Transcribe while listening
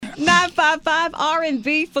955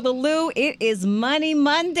 R&B for the Lou. It is Money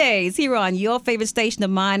Mondays here on your favorite station of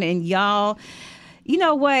mine. And y'all, you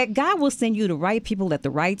know what? God will send you the right people at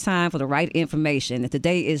the right time for the right information. And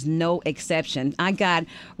today is no exception. I got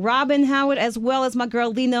Robin Howard as well as my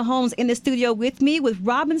girl Lena Holmes in the studio with me with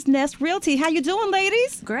Robins Realty. How you doing,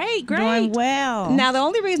 ladies? Great. Doing well. Now, the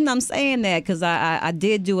only reason I'm saying that, because I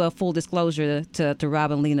did do a full disclosure to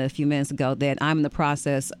Robin and Lena a few minutes ago that I'm in the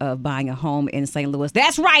process of buying a home in St. Louis.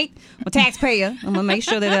 That's right. I'm a taxpayer. I'm going to make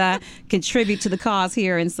sure that I contribute to the cause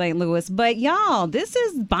here in St. Louis. But y'all, this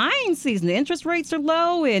is buying season. The interest rates are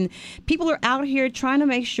low and people are out here trying to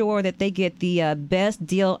make sure that they get the best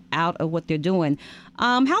deal out of what they're doing.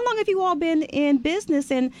 How long have you all been in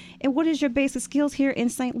business and what is your basic skills here in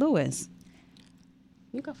St. Louis?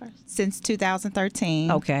 You go first. Since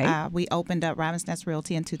 2013. Okay. We opened up Robins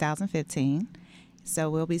Realty in 2015.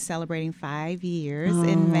 So we'll be celebrating 5 years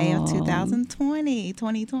in May of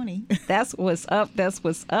 2020. That's what's up. That's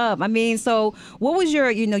what's up. I mean, so what was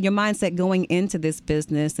your mindset going into this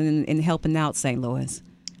business and helping out St. Louis?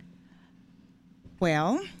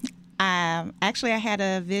 Well, actually, I had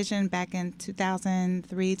a vision back in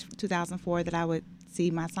 2003, 2004 that I would see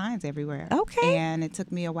my signs everywhere. Okay. And it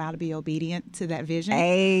took me a while to be obedient to that vision.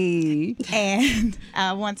 Hey. And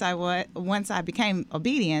once I became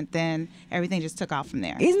obedient, then everything just took off from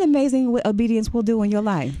there. Isn't it amazing what obedience will do in your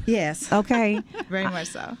life? Yes. Okay. Very much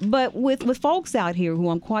so. But with folks out here who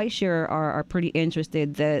I'm quite sure are pretty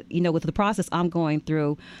interested that, with the process I'm going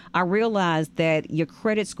through, I realized that your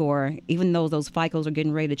credit score, even though those FICOs are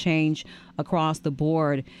getting ready to change across the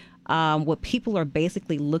board, what people are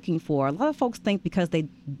basically looking for. A lot of folks think because they,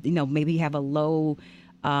 maybe have a low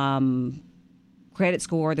credit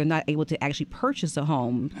score, they're not able to actually purchase a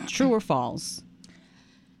home. True or false?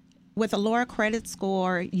 With a lower credit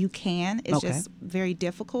score, you can. It's Okay. just very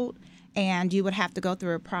difficult. And you would have to go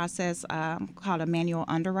through a process called a manual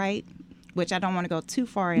underwrite, which I don't want to go too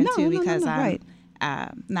far into because I'm right.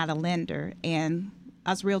 Not a lender. And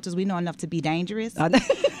us realtors, we know enough to be dangerous.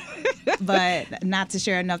 But not to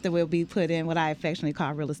share enough that we'll be put in what I affectionately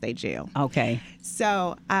call real estate jail. Okay.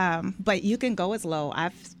 So, but you can go as low.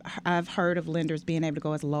 I've heard of lenders being able to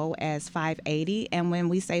go as low as 580. And when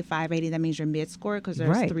we say 580, that means your mid-score because there's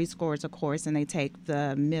Right. 3 scores, of course, and they take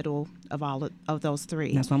the middle of all of those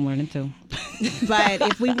 3. That's what I'm learning too. But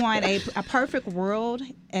if we want a perfect world,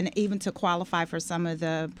 and even to qualify for some of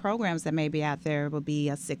the programs that may be out there, will be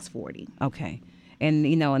a 640. Okay. And,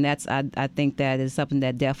 and that's, I think that is something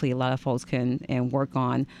that definitely a lot of folks can work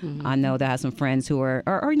on. Mm-hmm. I know that I have some friends who are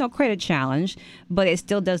credit challenged, but it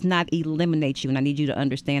still does not eliminate you. And I need you to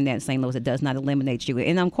understand that in St. Louis, it does not eliminate you.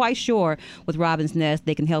 And I'm quite sure with Robins Nest,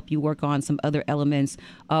 they can help you work on some other elements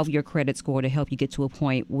of your credit score to help you get to a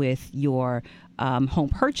point with your home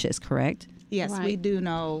purchase, correct? Yes, Right. We do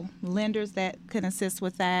know lenders that can assist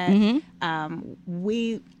with that. Mm-hmm.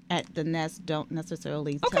 We at the Nest don't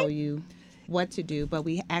necessarily tell you what to do, but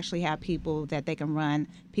we actually have people that they can run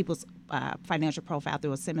people's financial profile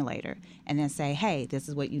through a simulator and then say, hey, this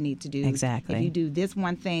is what you need to do. Exactly. If you do this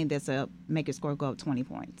one thing, this will make your score go up 20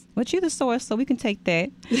 points. But you're the source, so we can take that.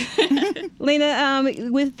 Lena,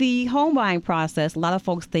 with the home buying process, a lot of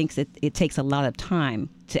folks think it takes a lot of time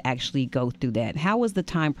to actually go through that. How was the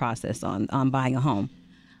time process on buying a home?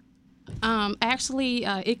 Actually,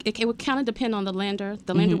 it would kind of depend on the lender.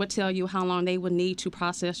 The lender would tell you how long they would need to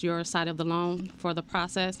process your side of the loan for the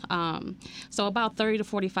process. So about 30 to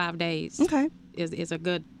 45 days is a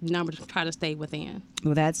good number to try to stay within.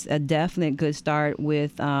 Well, that's a definite good start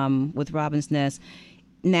with Robins Nest.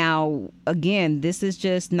 Now, again, this is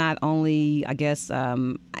just not only, I guess,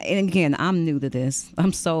 and again, I'm new to this.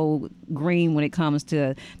 I'm so green when it comes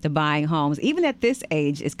to buying homes. Even at this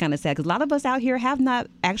age, it's kind of sad because a lot of us out here have not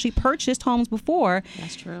actually purchased homes before.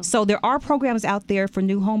 That's true. So there are programs out there for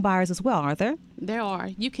new home buyers as well, aren't there? There are.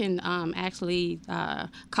 You can actually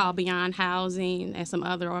call Beyond Housing and some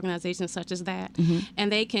other organizations such as that,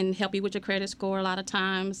 and they can help you with your credit score a lot of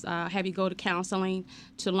times, have you go to counseling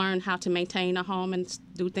to learn how to maintain a home and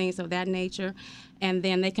do things of that nature. And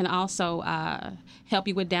then they can also help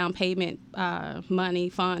you with down payment money,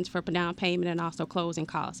 funds for down payment, and also closing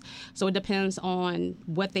costs. So it depends on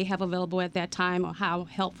what they have available at that time or how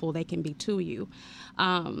helpful they can be to you.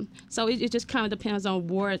 So it just kind of depends on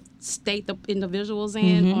what state the individual's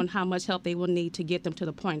in, on how much help they will need to get them to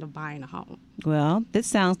the point of buying a home. Well, this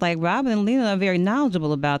sounds like Robin and Lena are very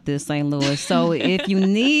knowledgeable about this, St. Louis. So if you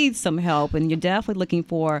need some help and you're definitely looking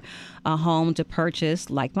for a home to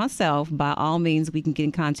purchase, like myself, by all means, we can get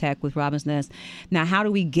in contact with Robins Nest. Now, how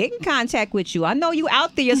do we get in contact with you? I know you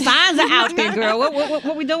out there. Your signs are out there, girl.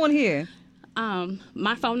 What we doing here?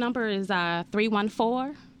 My phone number is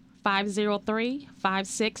 314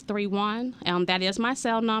 503-5631. That is my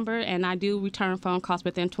cell number, and I do return phone calls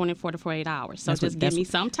within 24 to 48 hours. So just give me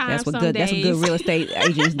some time. That's what some good. days. That's what good real estate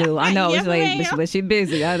agents do. I know, Yes, ma'am. but she's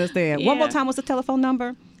busy. I understand. Yeah. One more time, what's the telephone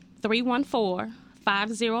number?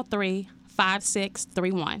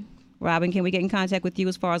 314-503-5631. Robin, can we get in contact with you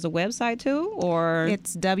as far as a website too, or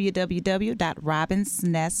It's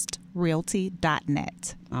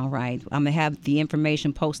www.robinsnestrealty.net. All right. I'm going to have the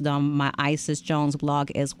information posted on my Isis Jones blog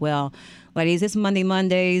as well. Ladies, it's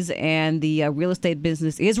Mondays, and the real estate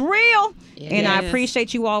business is real. It and I is.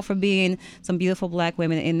 appreciate you all for being some beautiful black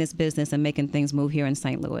women in this business and making things move here in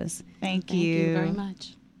St. Louis. Thank Thank you very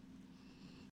much.